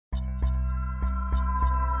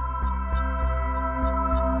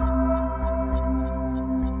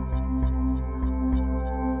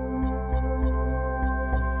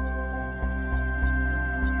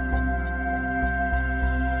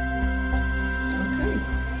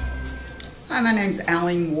Hi, my name's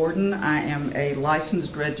Alene Warden. I am a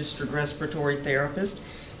licensed registered respiratory therapist.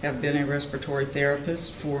 Have been a respiratory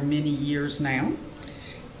therapist for many years now.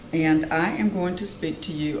 And I am going to speak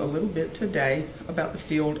to you a little bit today about the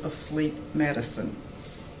field of sleep medicine.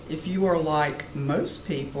 If you are like most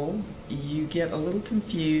people, you get a little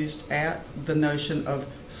confused at the notion of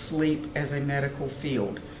sleep as a medical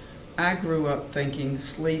field. I grew up thinking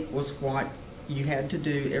sleep was what you had to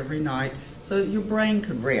do every night so that your brain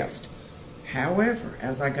could rest. However,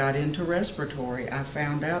 as I got into respiratory, I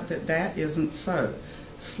found out that that isn't so.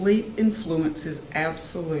 Sleep influences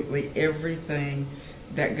absolutely everything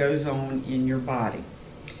that goes on in your body.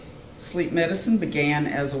 Sleep medicine began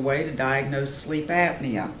as a way to diagnose sleep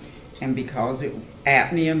apnea, and because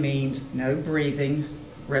apnea means no breathing,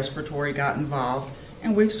 respiratory got involved,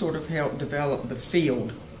 and we've sort of helped develop the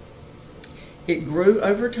field. It grew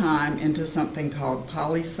over time into something called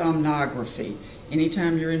polysomnography.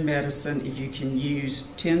 Anytime you're in medicine, if you can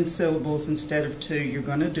use 10 syllables instead of 2, you're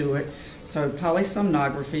going to do it. So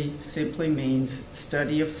polysomnography simply means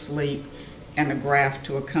study of sleep and a graph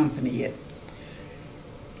to accompany it.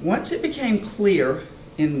 Once it became clear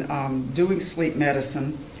in doing sleep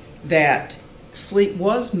medicine that sleep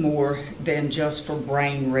was more than just for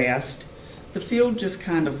brain rest, the field just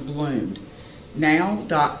kind of bloomed. Now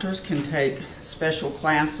doctors can take special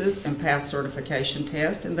classes and pass certification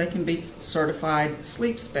tests, and they can be certified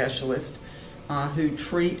sleep specialists who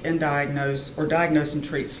treat and diagnose and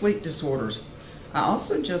treat sleep disorders. I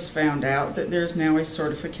also just found out that there's now a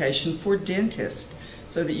certification for dentists,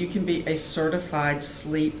 so that you can be a certified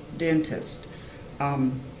sleep dentist.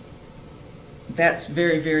 That's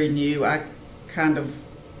very, very new. I kind of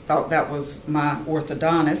thought that was my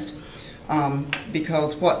orthodontist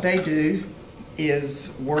because what they do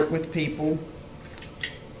is work with people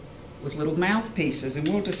with little mouthpieces, and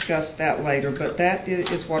we'll discuss that later, but that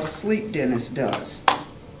is what a sleep dentist does.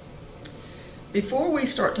 Before we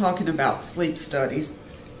start talking about sleep studies,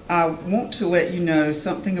 I want to let you know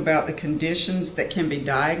something about the conditions that can be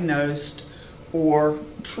diagnosed or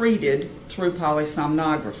treated through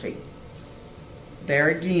polysomnography. There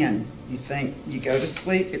again, you think you go to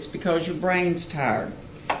sleep, it's because your brain's tired.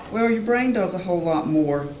 Well, your brain does a whole lot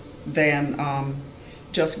more than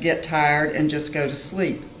just get tired and just go to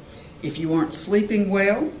sleep. If you aren't sleeping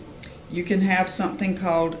well, you can have something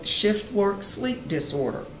called shift work sleep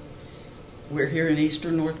disorder. We're here in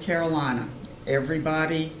eastern North Carolina.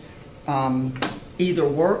 Everybody either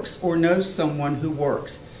works or knows someone who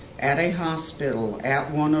works at a hospital,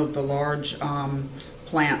 at one of the large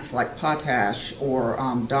plants like Potash or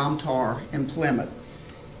Domtar in Plymouth.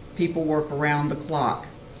 People work around the clock.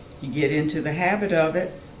 You get into the habit of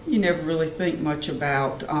it. You never really think much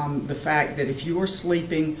about the fact that if you are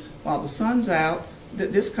sleeping while the sun's out,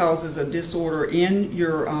 that this causes a disorder in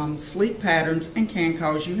your sleep patterns and can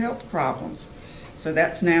cause you health problems. So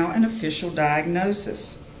that's now an official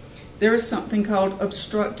diagnosis. There is something called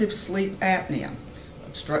obstructive sleep apnea.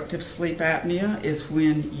 Obstructive sleep apnea is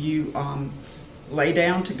when you lay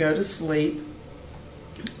down to go to sleep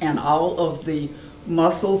and all of the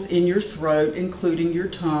muscles in your throat, including your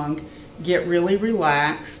tongue, get really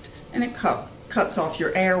relaxed, and it cuts off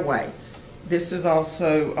your airway. This is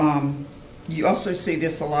also, you also see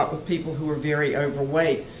this a lot with people who are very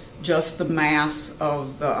overweight. Just the mass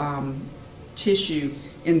of the tissue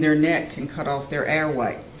in their neck can cut off their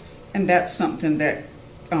airway. And that's something that,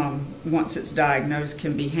 once it's diagnosed,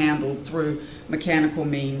 can be handled through mechanical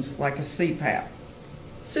means like a CPAP.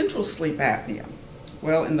 Central sleep apnea.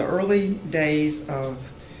 Well, in the early days of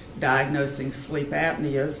diagnosing sleep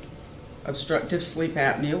apneas, obstructive sleep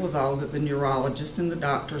apnea was all that the neurologist and the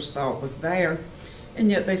doctors thought was there,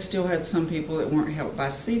 and yet they still had some people that weren't helped by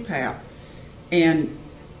CPAP. And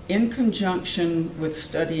in conjunction with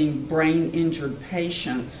studying brain-injured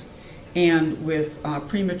patients and with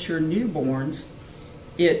premature newborns,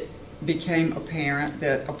 it became apparent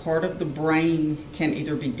that a part of the brain can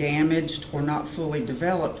either be damaged or not fully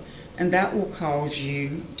developed, and that will cause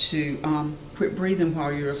you to quit breathing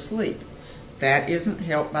while you're asleep. That isn't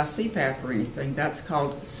helped by CPAP or anything. That's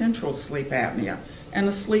called central sleep apnea. And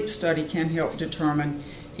a sleep study can help determine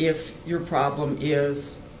if your problem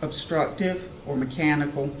is obstructive or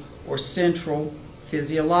mechanical or central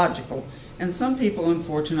physiological. And some people,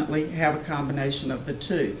 unfortunately, have a combination of the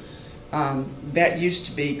two. That used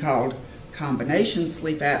to be called combination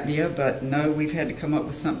sleep apnea, but no, we've had to come up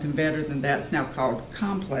with something better than that. It's now called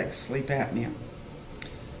complex sleep apnea.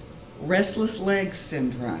 Restless leg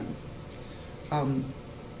syndrome.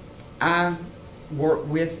 I work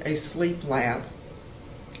with a sleep lab.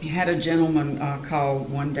 He had a gentleman call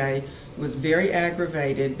one day, who was very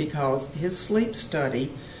aggravated because his sleep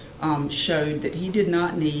study showed that he did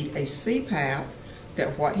not need a CPAP,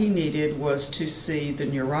 that what he needed was to see the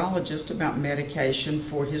neurologist about medication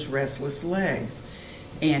for his restless legs.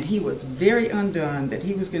 And he was very undone that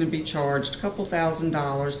he was going to be charged a couple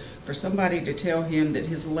 $1,000s for somebody to tell him that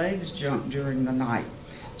his legs jumped during the night.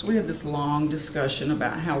 So we had this long discussion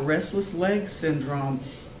about how restless leg syndrome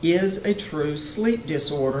is a true sleep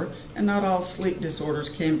disorder, and not all sleep disorders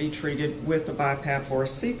can be treated with a BiPAP or a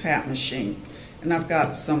CPAP machine. And I've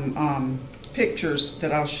got some pictures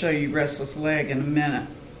that I'll show you restless leg in a minute.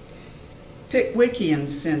 Pickwickian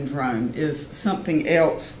syndrome is something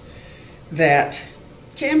else that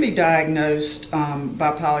can be diagnosed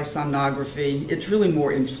by polysomnography. It's really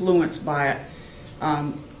more influenced by it.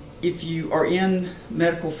 If you are in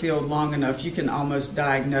medical field long enough, you can almost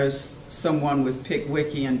diagnose someone with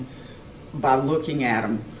Pickwickian by looking at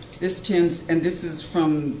them. This is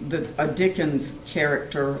from a Dickens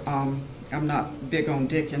character. I'm not big on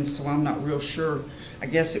Dickens, so I'm not real sure. I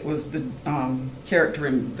guess it was the character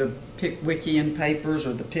in the Pickwickian papers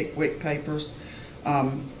or the Pickwick papers.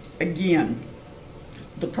 Again,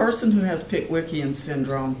 the person who has Pickwickian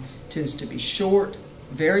syndrome tends to be short,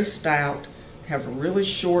 very stout, have a really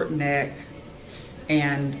short neck,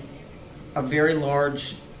 and a very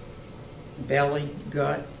large belly,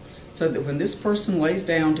 gut, so that when this person lays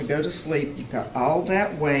down to go to sleep, you've got all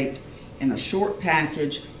that weight in a short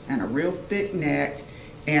package and a real thick neck.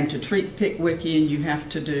 And to treat Pickwickian, you have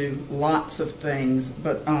to do lots of things,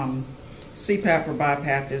 but CPAP or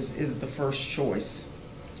BiPAP is the first choice.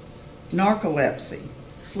 Narcolepsy,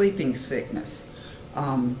 sleeping sickness.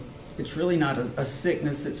 It's really not a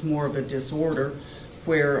sickness, it's more of a disorder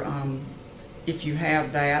where if you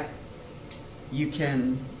have that, you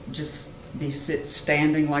can just be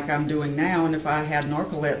standing like I'm doing now, and if I had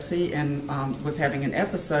narcolepsy and was having an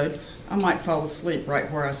episode, I might fall asleep right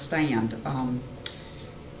where I stand.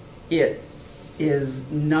 It is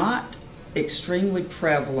not extremely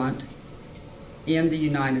prevalent in the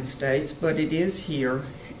United States, but it is here,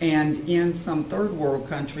 and in some third world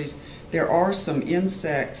countries there are some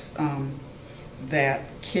insects that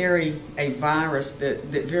carry a virus that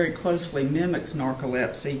very closely mimics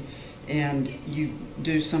narcolepsy, and you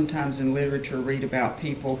do sometimes in literature read about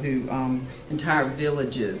people who, entire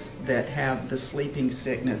villages that have the sleeping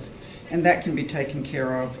sickness, and that can be taken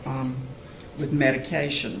care of with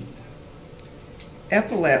medication.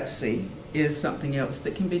 Epilepsy is something else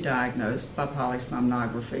that can be diagnosed by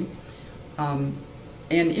polysomnography.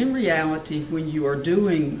 And in reality, when you are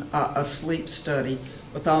doing a sleep study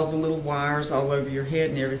with all the little wires all over your head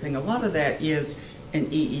and everything, a lot of that is an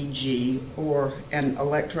EEG or an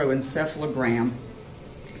electroencephalogram,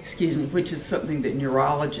 which is something that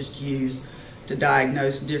neurologists use to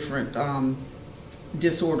diagnose different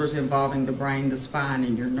disorders involving the brain, the spine,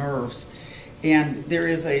 and your nerves. And there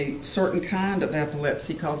is a certain kind of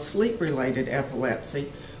epilepsy called sleep-related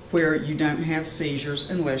epilepsy, where you don't have seizures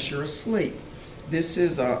unless you're asleep. This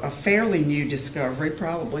is a fairly new discovery,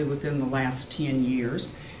 probably within the last 10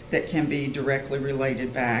 years, that can be directly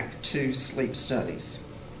related back to sleep studies.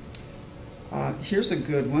 Here's a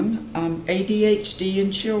good one, ADHD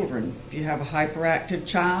in children. If you have a hyperactive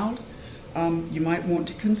child, you might want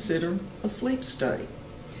to consider a sleep study.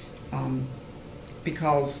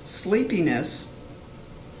 Because sleepiness,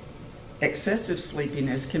 excessive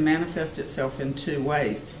sleepiness, can manifest itself in two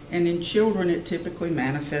ways. And in children, it typically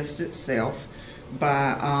manifests itself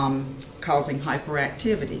by causing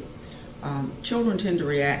hyperactivity. Children tend to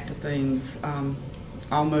react to things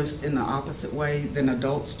almost in the opposite way than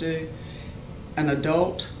adults do. An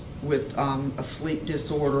adult with a sleep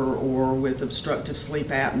disorder or with obstructive sleep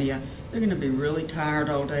apnea, they're going to be really tired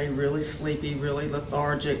all day, really sleepy, really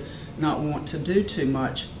lethargic, not want to do too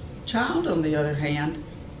much. Child, on the other hand,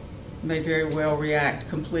 may very well react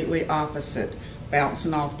completely opposite,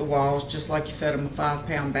 bouncing off the walls just like you fed them a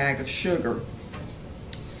 5-pound bag of sugar.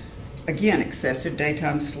 Again, excessive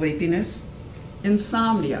daytime sleepiness.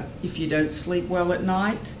 Insomnia. If you don't sleep well at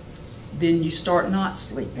night, then you start not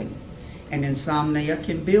sleeping. And insomnia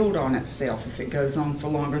can build on itself if it goes on for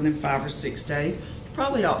longer than 5 or 6 days. You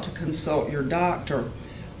probably ought to consult your doctor.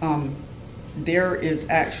 There is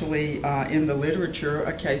actually in the literature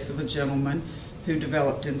a case of a gentleman who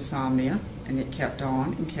developed insomnia, and it kept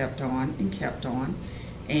on and kept on and kept on.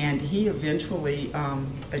 And he eventually,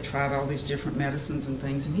 they tried all these different medicines and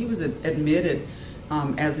things, and he was admitted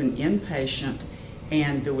as an inpatient,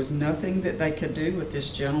 and there was nothing that they could do with this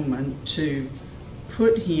gentleman to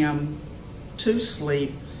put him to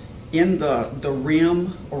sleep in the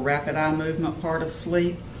REM, or rapid eye movement part of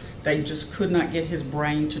sleep. They just could not get his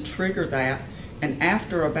brain to trigger that, and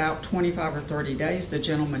after about 25 or 30 days, the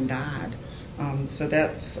gentleman died So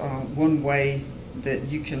that's one way that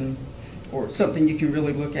you can, or something you can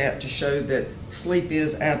really look at to show that sleep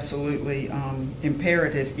is absolutely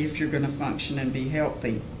imperative if you're going to function and be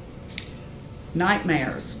healthy.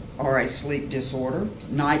 Nightmares are a sleep disorder.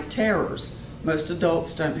 Night terrors. Most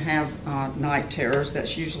adults don't have night terrors.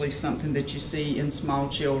 That's usually something that you see in small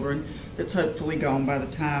children that's hopefully gone by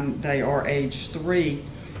the time they are age 3.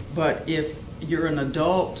 But if you're an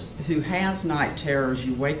adult who has night terrors,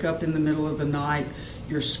 you wake up in the middle of the night,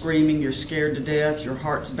 you're screaming, you're scared to death, your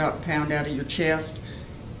heart's about to pound out of your chest,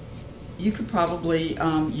 you could probably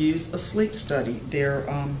use a sleep study. There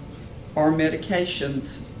are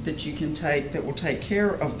medications that you can take that will take care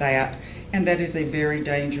of that, and that is a very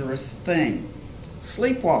dangerous thing.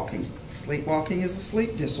 Sleepwalking. Sleepwalking is a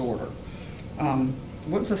sleep disorder.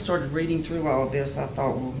 Once I started reading through all of this, I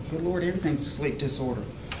thought, well, good Lord, everything's a sleep disorder.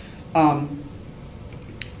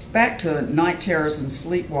 Back to night terrors and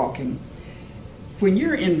sleepwalking. When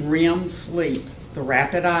you're in REM sleep, the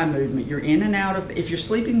rapid eye movement, you're in and out of, if you're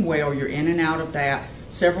sleeping well, you're in and out of that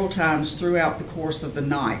several times throughout the course of the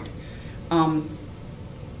night.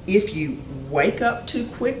 If you wake up too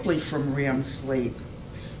quickly from REM sleep,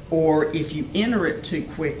 or if you enter it too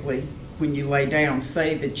quickly when you lay down,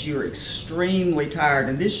 say that you're extremely tired,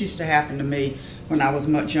 and this used to happen to me when I was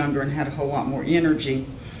much younger and had a whole lot more energy,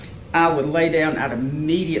 I would lay down, I'd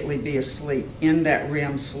immediately be asleep in that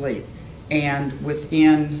REM sleep, and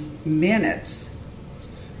within minutes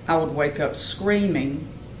I would wake up screaming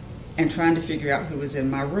and trying to figure out who was in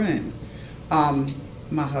my room.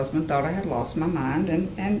 My husband thought I had lost my mind,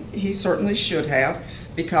 and he certainly should have,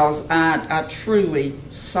 because I truly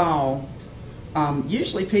saw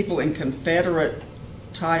usually people in Confederate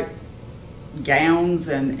type gowns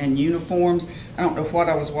and uniforms. I don't know what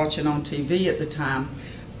I was watching on TV at the time,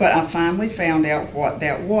 but I finally found out what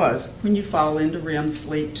that was. When you fall into REM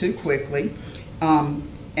sleep too quickly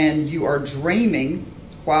and you are dreaming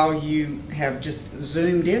while you have just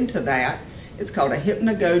zoomed into that, it's called a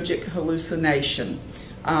hypnagogic hallucination.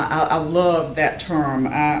 I love that term.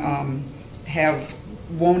 I have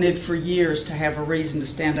wanted for years to have a reason to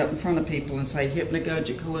stand up in front of people and say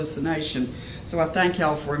hypnagogic hallucination. So I thank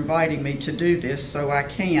y'all for inviting me to do this so I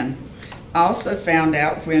can. I also found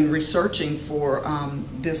out when researching for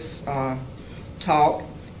this talk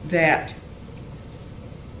that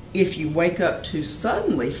if you wake up too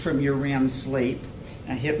suddenly from your REM sleep,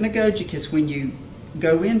 now hypnagogic is when you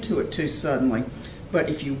go into it too suddenly, but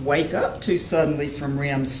if you wake up too suddenly from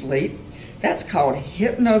REM sleep, that's called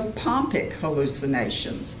hypnopompic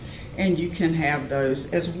hallucinations, and you can have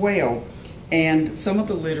those as well. And some of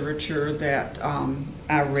the literature that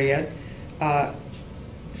I read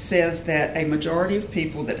says that a majority of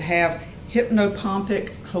people that have hypnopompic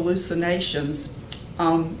hallucinations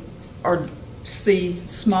see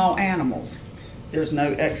small animals. There's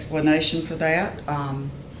no explanation for that,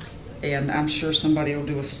 and I'm sure somebody will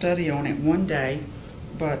do a study on it one day,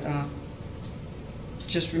 but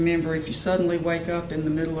just remember, if you suddenly wake up in the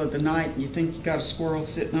middle of the night and you think you got a squirrel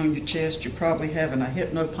sitting on your chest, you're probably having a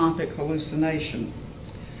hypnopompic hallucination.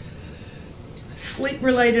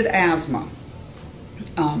 Sleep-related asthma.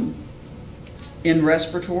 In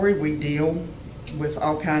respiratory, we deal with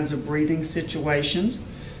all kinds of breathing situations,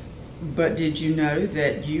 but did you know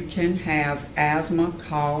that you can have asthma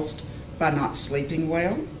caused by not sleeping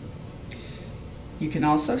well? You can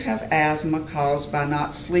also have asthma caused by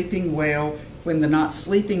not sleeping well when the not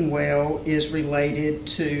sleeping well is related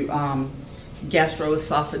to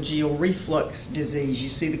gastroesophageal reflux disease. You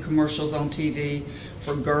see the commercials on TV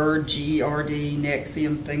for GERD, G-E-R-D,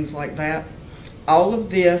 Nexium, things like that. All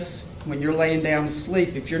of this, when you're laying down to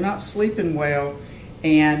sleep, if you're not sleeping well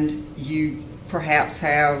and you perhaps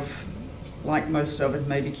have, like most of us,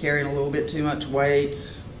 maybe carrying a little bit too much weight,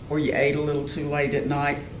 or you ate a little too late at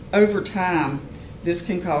night, over time, this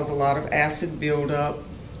can cause a lot of acid buildup.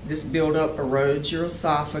 This buildup erodes your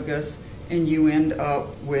esophagus, and you end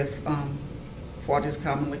up with what is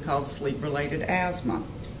commonly called sleep-related asthma.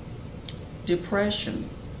 Depression.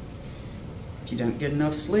 If you don't get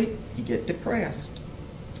enough sleep, you get depressed.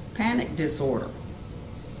 Panic disorder.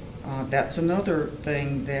 That's another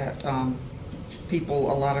thing that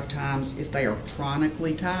people a lot of times, if they are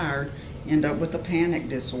chronically tired, end up with a panic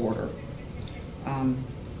disorder.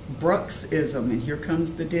 Bruxism, and here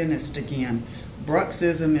comes the dentist again.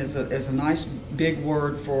 Bruxism is a nice big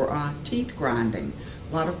word for teeth grinding.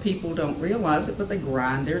 A lot of people don't realize it, but they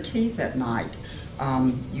grind their teeth at night.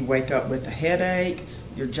 You wake up with a headache,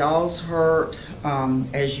 your jaws hurt.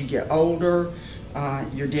 As you get older,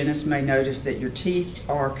 your dentist may notice that your teeth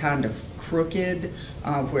are kind of crooked,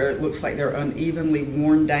 where it looks like they're unevenly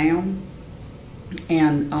worn down.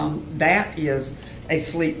 And that is a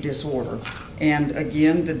sleep disorder. And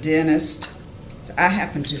again, the dentist, I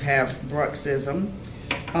happen to have bruxism,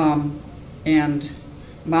 and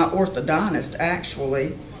my orthodontist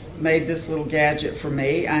actually made this little gadget for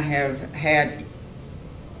me. I have had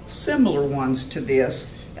similar ones to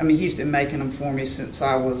this. I mean, he's been making them for me since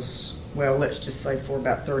I was, well, let's just say for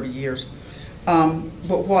about 30 years.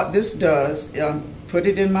 But what this does, put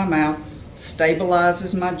it in my mouth,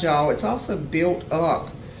 stabilizes my jaw. It's also built up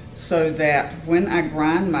so that when I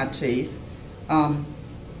grind my teeth,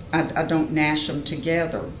 I don't gnash them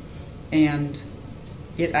together. And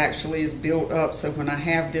it actually is built up so when I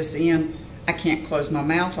have this in, I can't close my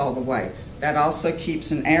mouth all the way. That also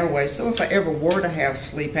keeps an airway. So if I ever were to have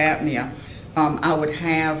sleep apnea, I would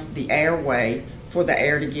have the airway for the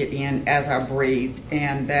air to get in as I breathe.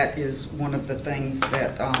 And that is one of the things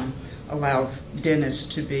that allows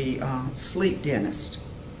dentists to be sleep dentists.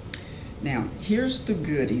 Now, here's the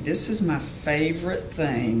goodie. This is my favorite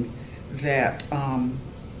thing that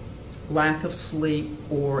lack of sleep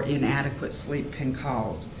or inadequate sleep can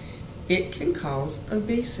cause. It can cause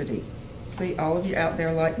obesity. See, all of you out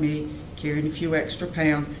there like me, carrying a few extra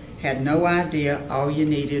pounds, had no idea all you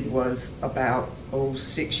needed was about,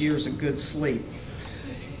 6 years of good sleep.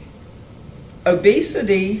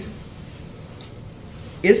 Obesity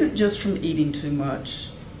isn't just from eating too much,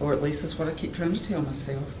 or at least that's what I keep trying to tell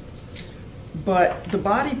myself. But the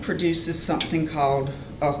body produces something called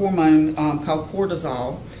a hormone called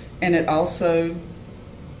cortisol, and it also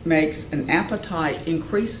makes an appetite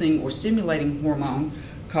increasing or stimulating hormone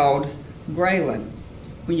called ghrelin.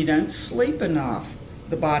 When you don't sleep enough,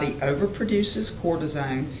 the body overproduces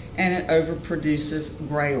cortisone and it overproduces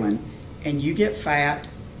ghrelin, and you get fat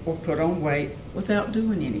or put on weight without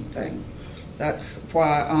doing anything. That's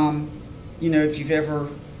why, if you've ever,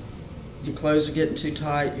 your clothes are getting too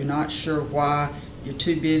tight, you're not sure why, you're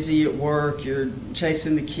too busy at work, you're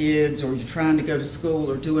chasing the kids, or you're trying to go to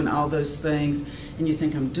school or doing all those things, and you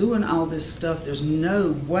think, I'm doing all this stuff, there's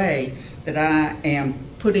no way that I am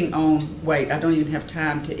putting on weight. I don't even have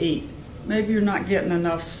time to eat. Maybe you're not getting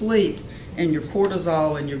enough sleep, and your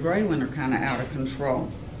cortisol and your ghrelin are kind of out of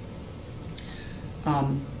control.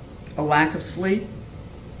 A lack of sleep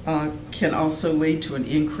can also lead to an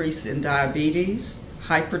increase in diabetes,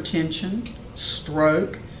 hypertension,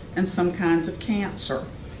 stroke, and some kinds of cancer.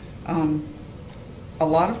 A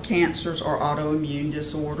lot of cancers are autoimmune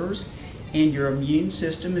disorders, and your immune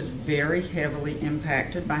system is very heavily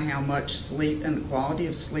impacted by how much sleep and the quality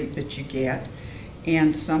of sleep that you get.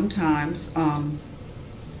 And sometimes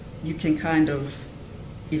you can kind of,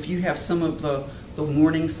 if you have some of the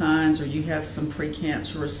warning signs, or you have some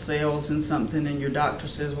precancerous cells in something and your doctor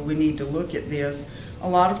says, well, we need to look at this. A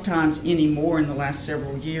lot of times anymore in the last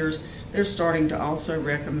several years, they're starting to also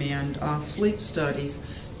recommend sleep studies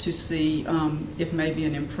to see if maybe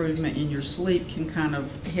an improvement in your sleep can kind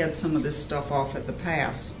of head some of this stuff off at the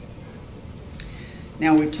pass.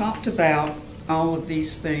 Now, we talked about all of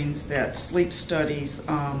these things that sleep studies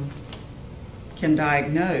can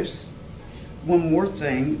diagnose. One more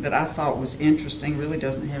thing that I thought was interesting, really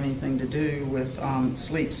doesn't have anything to do with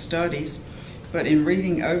sleep studies, but in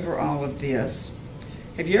reading over all of this,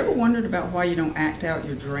 have you ever wondered about why you don't act out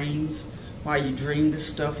your dreams? Why you dream this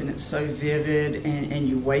stuff and it's so vivid, and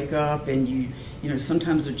you wake up and you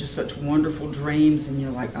sometimes they're just such wonderful dreams, and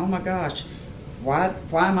you're like, oh my gosh, why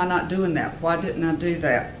am I not doing that? Why didn't I do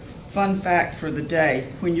that? Fun fact for the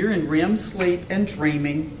day, when you're in REM sleep and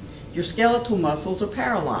dreaming, your skeletal muscles are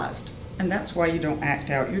paralyzed. And that's why you don't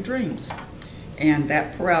act out your dreams. And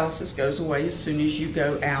that paralysis goes away as soon as you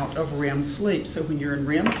go out of REM sleep. So when you're in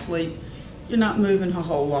REM sleep, you're not moving a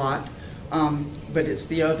whole lot, but it's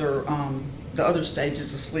the other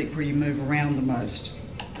stages of sleep where you move around the most.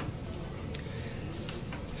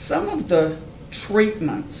 Some of the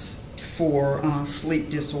treatments for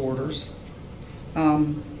sleep disorders,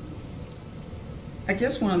 I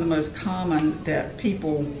guess one of the most common that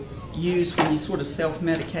people use when you sort of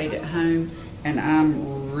self-medicate at home, and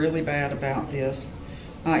I'm really bad about this,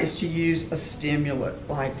 is to use a stimulant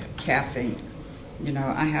like caffeine.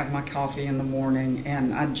 I have my coffee in the morning,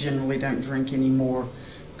 and I generally don't drink any more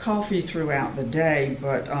coffee throughout the day,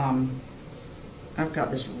 but I've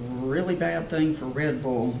got this really bad thing for Red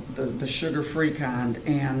Bull, the sugar-free kind,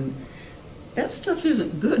 and that stuff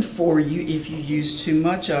isn't good for you if you use too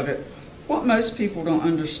much of it. What most people don't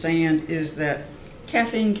understand is that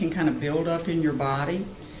caffeine can kind of build up in your body,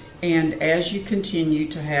 and as you continue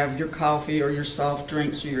to have your coffee or your soft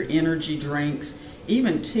drinks or your energy drinks,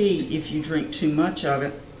 even tea, if you drink too much of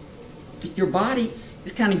it, your body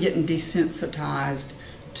is kind of getting desensitized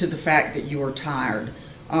to the fact that you are tired.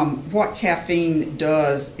 What caffeine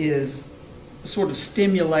does is sort of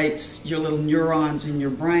stimulates your little neurons in your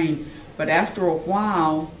brain, but after a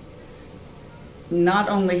while, not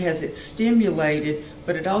only has it stimulated,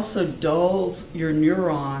 but it also dulls your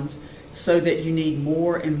neurons so that you need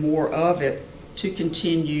more and more of it to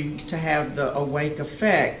continue to have the awake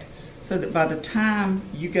effect, so that by the time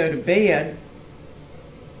you go to bed,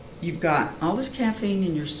 you've got all this caffeine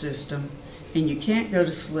in your system and you can't go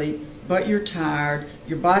to sleep, but you're tired.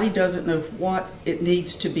 Your body doesn't know what it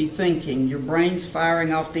needs to be thinking. Your brain's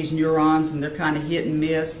firing off these neurons and they're kind of hit and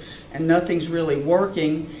miss and nothing's really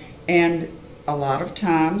working. And a lot of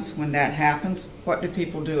times when that happens, what do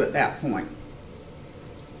people do at that point?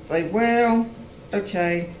 Say, well,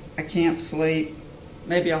 okay, I can't sleep,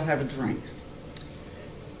 maybe I'll have a drink.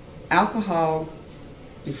 Alcohol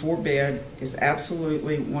before bed is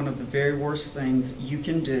absolutely one of the very worst things you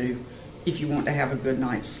can do if you want to have a good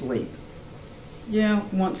night's sleep. Yeah,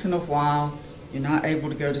 once in a while, you're not able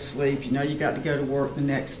to go to sleep, you know you got to go to work the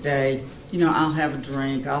next day, you know, I'll have a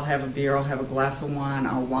drink, I'll have a beer, I'll have a glass of wine,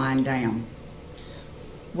 I'll wind down.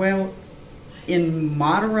 Well, in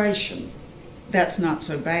moderation, that's not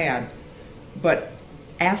so bad, but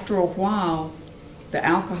after a while, the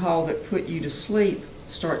alcohol that put you to sleep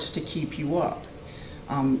starts to keep you up.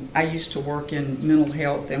 I used to work in mental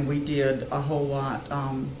health, and we did a whole lot.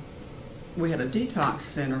 We had a detox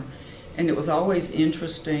center, and it was always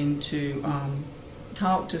interesting to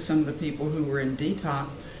talk to some of the people who were in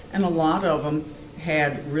detox, and a lot of them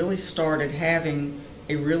had really started having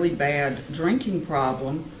a really bad drinking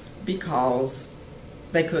problem because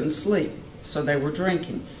they couldn't sleep, so they were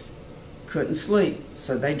drinking. Couldn't sleep,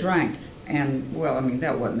 so they drank. And, well, I mean,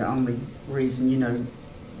 that wasn't the only reason, you know.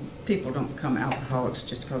 People don't become alcoholics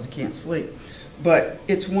just because they can't sleep. But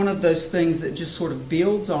it's one of those things that just sort of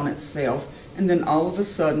builds on itself, and then all of a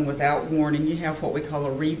sudden, without warning, you have what we call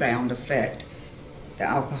a rebound effect. The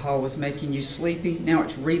alcohol was making you sleepy, now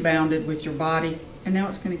it's rebounded with your body, and now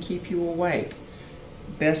it's going to keep you awake.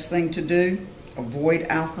 Best thing to do, avoid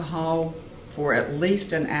alcohol for at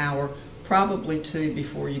least an hour, probably 2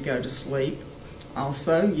 before you go to sleep.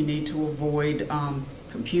 Also, you need to avoid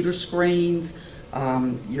computer screens,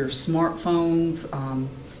 your smartphones,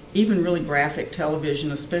 even really graphic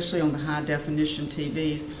television, especially on the high definition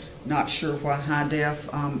TVs. Not sure why high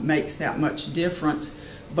def makes that much difference,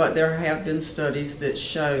 but there have been studies that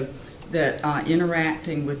show that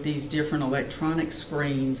interacting with these different electronic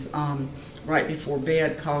screens right before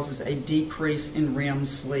bed causes a decrease in REM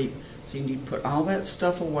sleep. So you need to put all that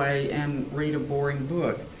stuff away and read a boring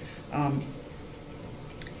book.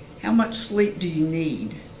 How much sleep do you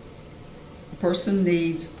need? A person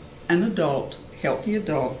needs, an adult, healthy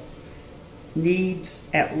adult, needs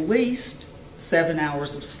at least 7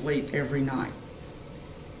 hours of sleep every night.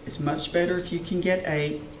 It's much better if you can get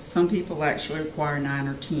 8. Some people actually require 9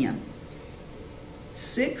 or 10.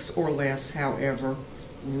 6 or less, however,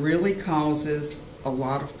 really causes a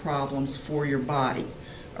lot of problems for your body.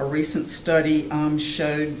 A recent study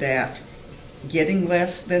showed that getting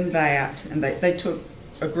less than that, and they took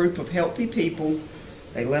a group of healthy people,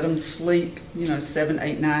 they let them sleep, you know, 7,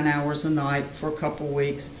 8, 9 hours a night for a couple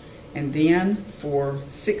weeks, and then for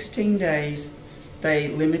 16 days they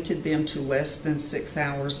limited them to less than 6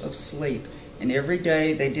 hours of sleep. And every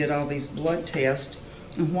day they did all these blood tests,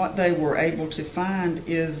 and what they were able to find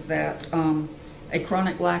is that a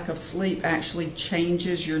chronic lack of sleep actually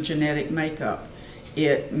changes your genetic makeup.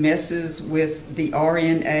 It messes with the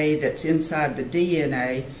RNA that's inside the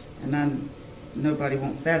DNA, and nobody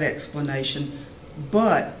wants that explanation,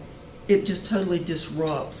 but it just totally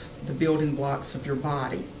disrupts the building blocks of your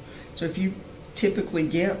body. So if you typically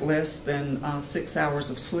get less than 6 hours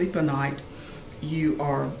of sleep a night, you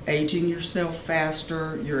are aging yourself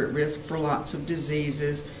faster, you're at risk for lots of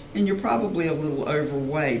diseases, and you're probably a little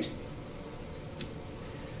overweight.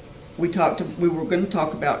 We were going to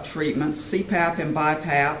talk about treatments. CPAP and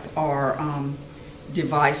BiPAP are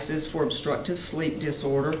devices for obstructive sleep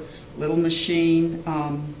disorder. Little machine,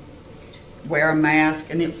 wear a mask,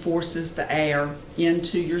 and it forces the air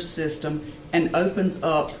into your system and opens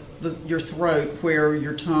up your throat where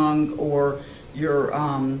your tongue or your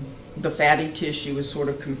the fatty tissue is sort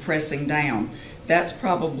of compressing down. That's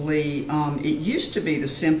probably, it used to be the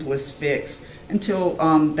simplest fix until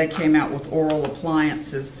they came out with oral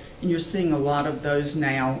appliances, and you're seeing a lot of those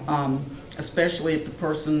now, especially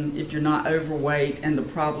if you're not overweight and the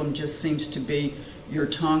problem just seems to be your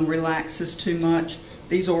tongue relaxes too much.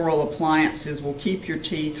 These oral appliances will keep your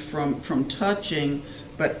teeth from touching,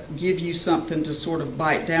 but give you something to sort of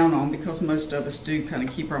bite down on, because most of us do kind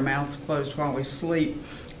of keep our mouths closed while we sleep.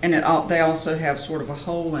 and they also have sort of a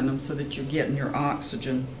hole in them so that you're getting your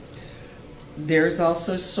oxygen. There's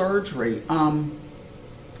also surgery.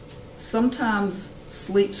 Sometimes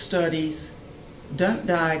sleep studies don't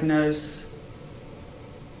diagnose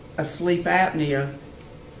a sleep apnea,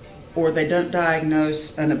 or they don't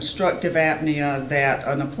diagnose an obstructive apnea that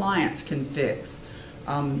an appliance can fix.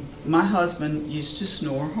 My husband used to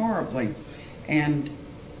snore horribly, and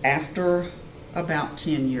after about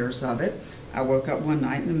 10 years of it, I woke up one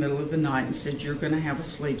night in the middle of the night and said, "You're going to have a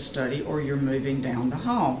sleep study or you're moving down the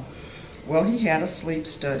hall." Well, he had a sleep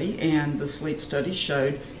study, and the sleep study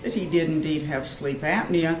showed that he did indeed have sleep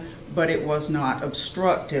apnea, but it was not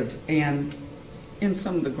obstructive. And in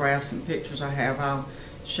some of the graphs and pictures I have, I'll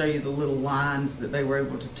show you the little lines that they were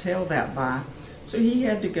able to tell that by. So he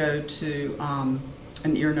had to go to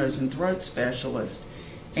an ear, nose, and throat specialist,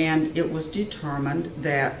 and it was determined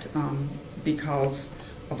that because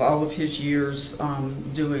of all of his years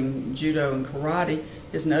doing judo and karate,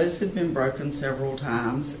 his nose had been broken several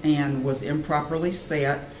times and was improperly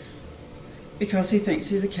set, because he thinks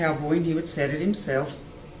he's a cowboy and he would set it himself.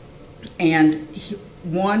 And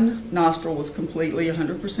one nostril was completely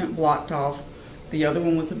 100% blocked off. The other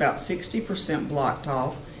one was about 60% blocked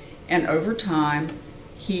off. And over time,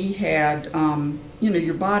 he had,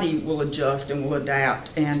 your body will adjust and will adapt.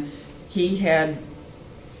 And he had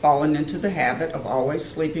fallen into the habit of always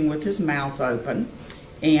sleeping with his mouth open.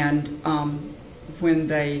 And when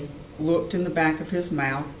they looked in the back of his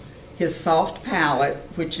mouth, his soft palate,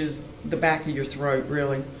 which is the back of your throat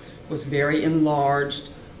really, was very enlarged.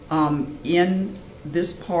 In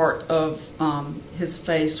this part of his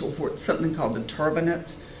face were something called the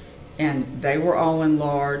turbinates, and they were all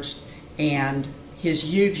enlarged. And his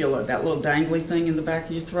uvula, that little dangly thing in the back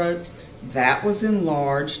of your throat, that was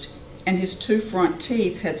enlarged. And his two front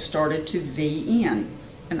teeth had started to V in.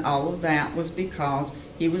 And all of that was because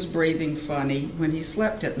he was breathing funny when he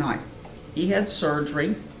slept at night. He had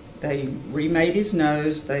surgery. They remade his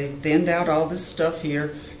nose. They thinned out all this stuff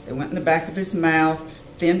here. They went in the back of his mouth,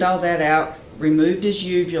 thinned all that out, removed his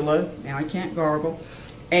uvula. Now he can't gargle.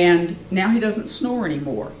 And now he doesn't snore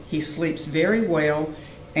anymore. He sleeps very well.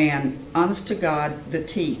 And honest to God, the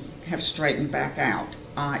teeth have straightened back out.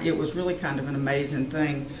 It was really kind of an amazing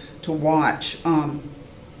thing to watch.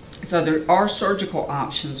 So there are surgical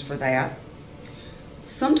options for that.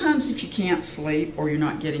 Sometimes if you can't sleep or you're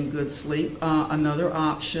not getting good sleep, another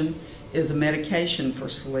option is a medication for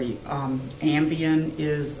sleep. Ambien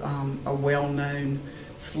is a well-known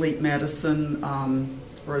sleep medicine,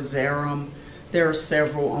 Rosarum. There are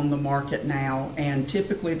several on the market now, and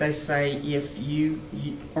typically they say if you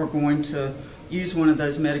are going to use one of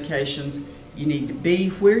those medications, you need to be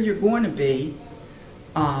where you're going to be.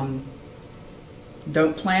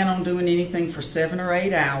 Don't plan on doing anything for 7 or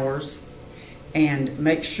 8 hours, and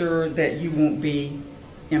make sure that you won't be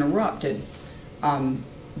interrupted.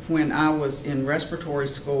 When I was in respiratory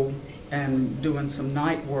school and doing some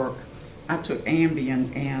night work, I took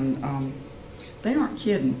Ambien, and they aren't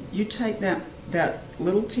kidding. You take that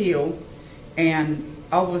little pill, and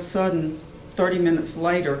all of a sudden, 30 minutes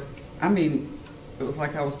later, I mean, it was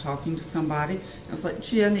like I was talking to somebody. I was like,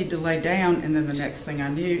 gee, I need to lay down, and then the next thing I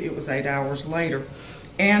knew, it was 8 hours later.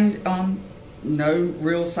 And no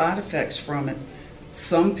real side effects from it.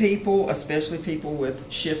 Some people, especially people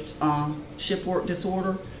with shift work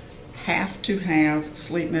disorder, have to have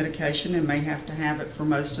sleep medication and may have to have it for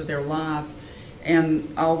most of their lives.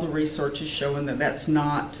 And all the research is showing that that's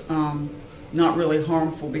not really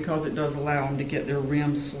harmful, because it does allow them to get their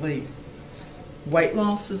REM sleep. Weight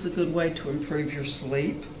loss is a good way to improve your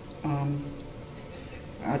sleep.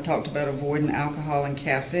 I talked about avoiding alcohol and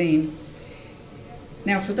caffeine.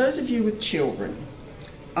 Now, for those of you with children,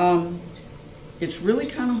 it's really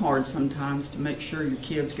kind of hard sometimes to make sure your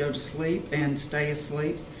kids go to sleep and stay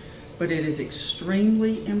asleep, but it is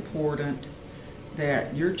extremely important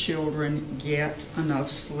that your children get enough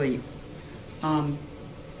sleep.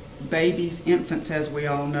 Babies, infants, as we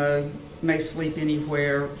all know, may sleep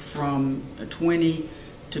anywhere from 20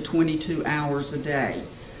 to 22 hours a day.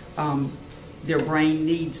 Their brain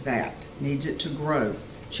needs that, needs it to grow.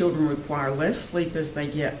 Children require less sleep as they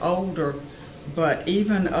get older, but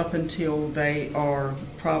even up until they are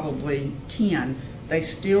probably 10, they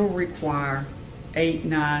still require 8,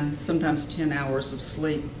 9, sometimes 10 hours of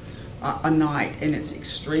sleep a night. And it's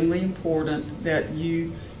extremely important that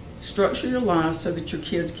you structure your lives so that your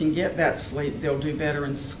kids can get that sleep. They'll do better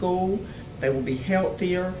in school, they will be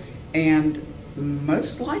healthier, and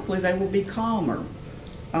most likely they will be calmer.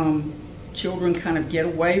 Children kind of get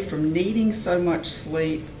away from needing so much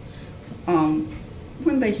sleep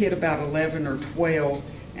when they hit about 11 or 12,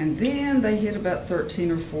 And then they hit about 13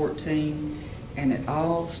 or 14, and it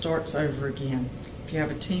all starts over again. If you have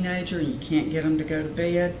a teenager and you can't get them to go to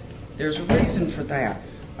bed, there's a reason for that.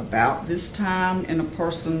 About this time in a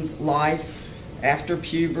person's life, after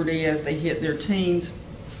puberty, as they hit their teens,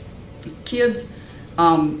 kids,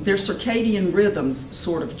 their circadian rhythms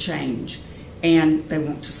sort of change. And they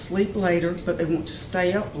want to sleep later, but they want to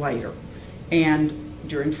stay up later. And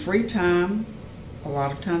during free time, a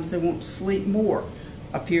lot of times they want to sleep more.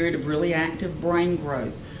 A period of really active brain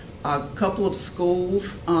growth. A couple of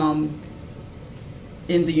schools in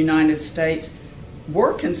the United States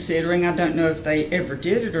were considering, I don't know if they ever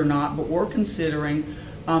did it or not, but were considering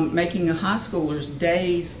making a high schooler's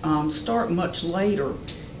days start much later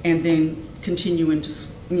and then continue into,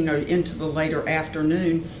 into the later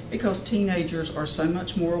afternoon, because teenagers are so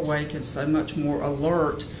much more awake and so much more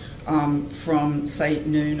alert from, say,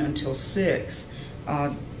 noon until 6.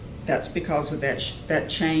 That's because of that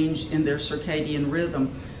change in their circadian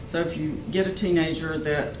rhythm. So if you get a teenager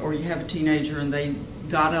or you have a teenager and they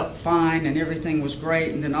got up fine and everything was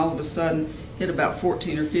great, and then all of a sudden hit about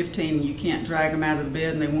 14 or 15 and you can't drag them out of the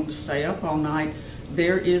bed and they want to stay up all night,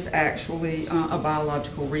 there is actually a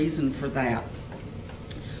biological reason for that.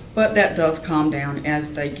 But that does calm down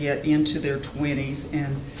as they get into their 20s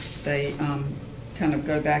and they kind of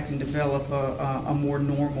go back and develop a more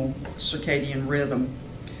normal circadian rhythm.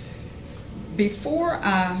 Before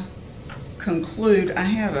I conclude, I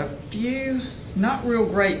have a few not real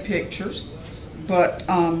great pictures, but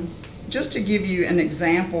just to give you an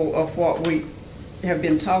example of what we have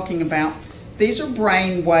been talking about. These are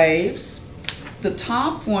brain waves. The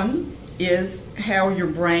top one is how your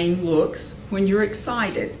brain looks when you're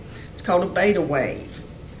excited. It's called a beta wave.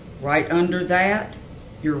 Right under that,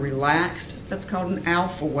 you're relaxed. That's called an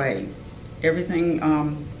alpha wave. Everything,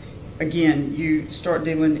 again, you start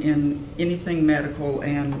dealing in anything medical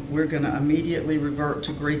and we're going to immediately revert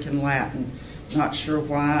to Greek and Latin. Not sure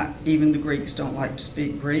why even the Greeks don't like to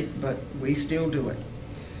speak Greek, but we still do it.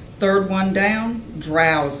 Third one down,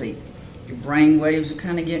 drowsy. Your brain waves are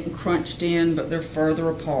kind of getting crunched in, but they're further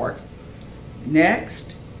apart.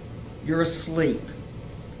 Next, you're asleep.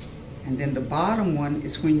 And then the bottom one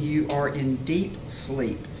is when you are in deep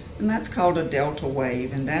sleep. And that's called a delta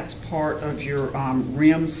wave, and that's part of your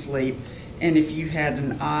REM sleep. And if you had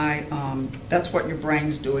an eye, that's what your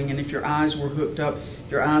brain's doing. And if your eyes were hooked up,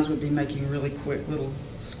 your eyes would be making really quick little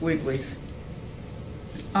squigglies.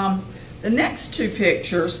 The next two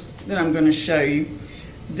pictures that I'm going to show you,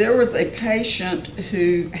 there was a patient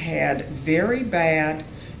who had very bad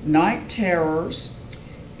night terrors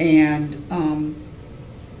and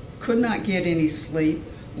could not get any sleep.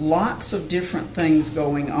 Lots of different things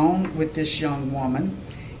going on with this young woman.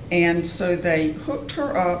 And so they hooked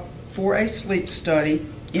her up for a sleep study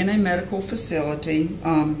in a medical facility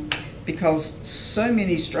because so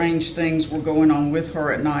many strange things were going on with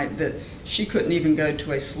her at night that she couldn't even go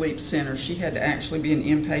to a sleep center. She had to actually be an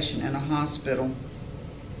inpatient in a hospital.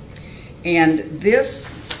 And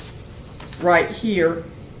this right here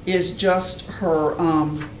is just her,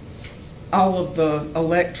 all of the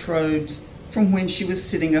electrodes from when she was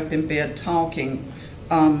sitting up in bed talking.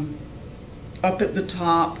 Up at the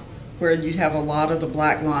top where you have a lot of the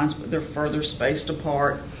black lines, but they're further spaced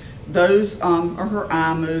apart. Those are her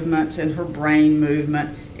eye movements and her brain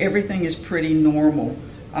movement. Everything is pretty normal.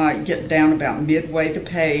 You get down about midway the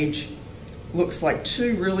page. Looks like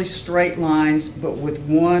two really straight lines, but with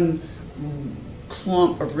one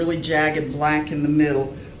clump of really jagged black in the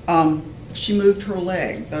middle. She moved her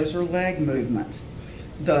leg. Those are leg movements.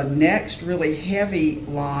 The next really heavy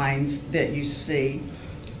lines that you see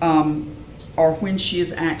are when she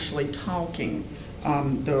is actually talking.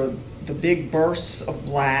 The big bursts of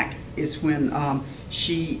black is when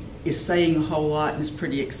she is saying a whole lot and is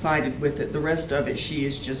pretty excited with it. The rest of it, she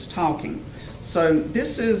is just talking. So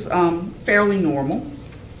this is fairly normal.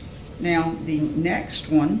 Now the next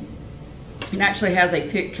one, it actually has a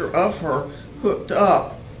picture of her hooked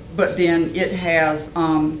up, but then it has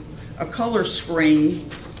a color screen,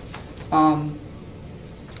 and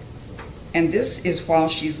this is while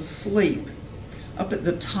she's asleep. Up at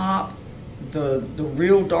the top, the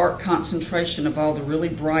real dark concentration of all the really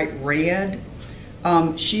bright red,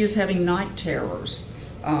 she is having night terrors.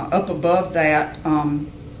 Up above that,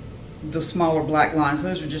 the smaller black lines,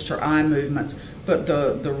 those are just her eye movements, but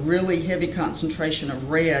the really heavy concentration of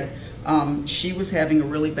red, she was having a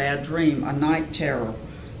really bad dream, a night terror.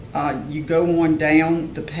 You go on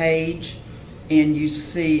down the page and you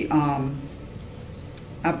see, I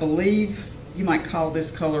believe you might call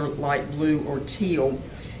this color light blue or teal,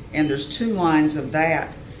 and there's two lines of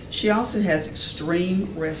that. She also has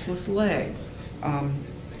extreme restless leg.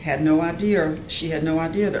 had no idea. She had no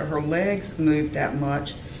idea that her legs moved that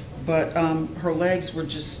much, but her legs were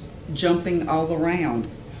just jumping all around.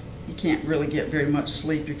 You can't really get very much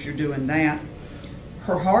sleep if you're doing that.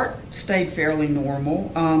 Her heart stayed fairly normal.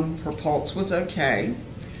 Her pulse was okay.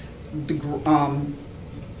 The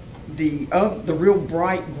real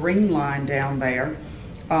bright green line down there,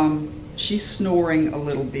 she's snoring a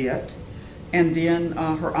little bit, and then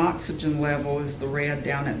her oxygen level is the red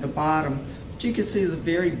down at the bottom. But you can see there's a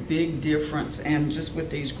very big difference, and just with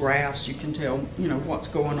these graphs you can tell, you know, what's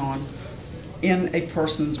going on in a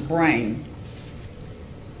person's brain.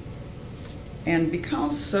 And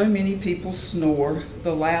because so many people snore,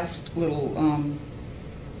 the last little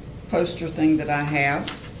poster thing that I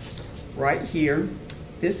have right here,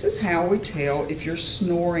 this is how we tell if you're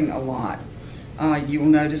snoring a lot. You'll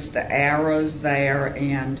notice the arrows there,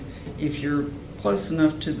 and if you're close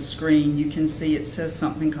enough to the screen, you can see it says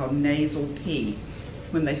something called nasal P.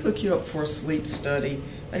 When they hook you up for a sleep study,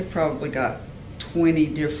 they've probably got 20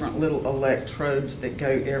 different little electrodes that go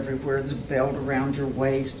everywhere. There's a belt around your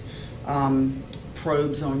waist,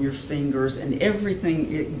 probes on your fingers, and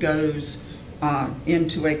everything, it goes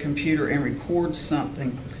into a computer and records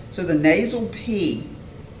something. So the nasal P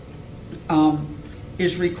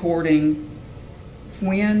is recording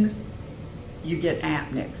when you get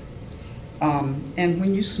apneic. And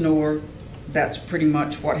when you snore, that's pretty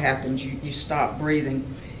much what happens. You stop breathing.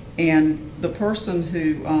 And the person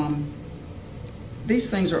who, these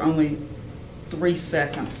things are only 3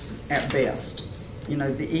 seconds at best. You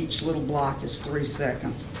know, each little block is 3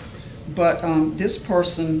 seconds. But this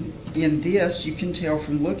person in this, you can tell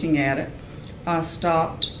from looking at it,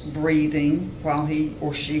 stopped breathing while he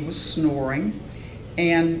or she was snoring.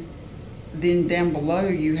 And then down below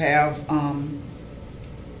you have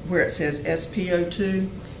where it says SpO2.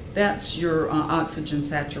 That's your oxygen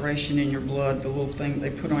saturation in your blood, the little thing they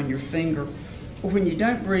put on your finger. But when you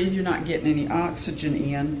don't breathe, you're not getting any oxygen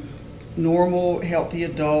in. Normal, healthy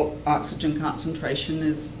adult oxygen concentration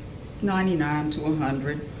is 99 to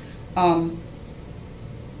 100.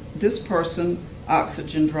 This person,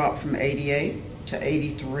 oxygen dropped from 88 to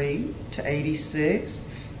 83 to 86.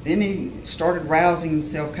 Then he started rousing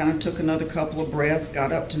himself, kind of took another couple of breaths,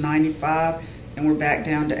 got up to 95, and we're back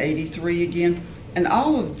down to 83 again. And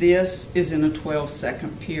all of this is in a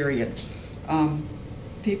 12-second period.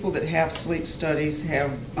 People that have sleep studies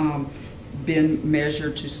have been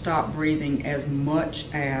measured to stop breathing as much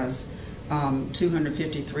as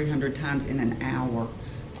 250, 300 times in an hour,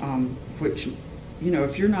 which, you know,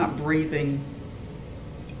 if you're not breathing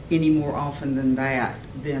any more often than that,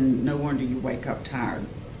 then no wonder you wake up tired.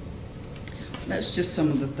 That's just some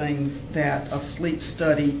of the things that a sleep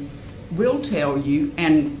study will tell you,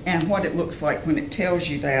 and what it looks like when it tells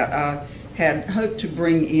you that. I had hoped to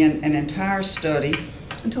bring in an entire study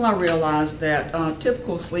until I realized that a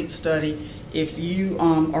typical sleep study, if you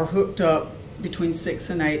are hooked up between 6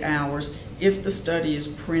 and 8 hours, if the study is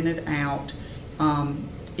printed out,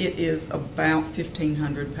 it is about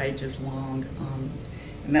 1,500 pages long.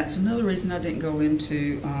 And that's another reason I didn't go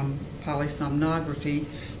into polysomnography,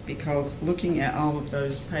 because looking at all of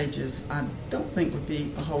those pages I don't think would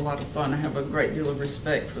be a whole lot of fun. I have a great deal of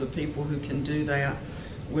respect for the people who can do that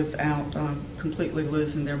without completely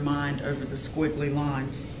losing their mind over the squiggly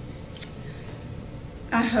lines.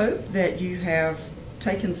 I hope that you have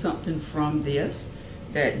taken something from this,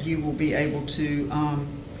 that you will be able to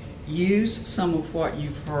use some of what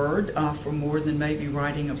you've heard for more than maybe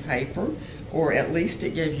writing a paper, or at least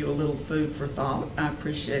it gave you a little food for thought. I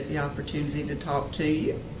appreciate the opportunity to talk to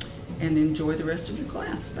you, and enjoy the rest of your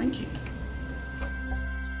class. Thank you.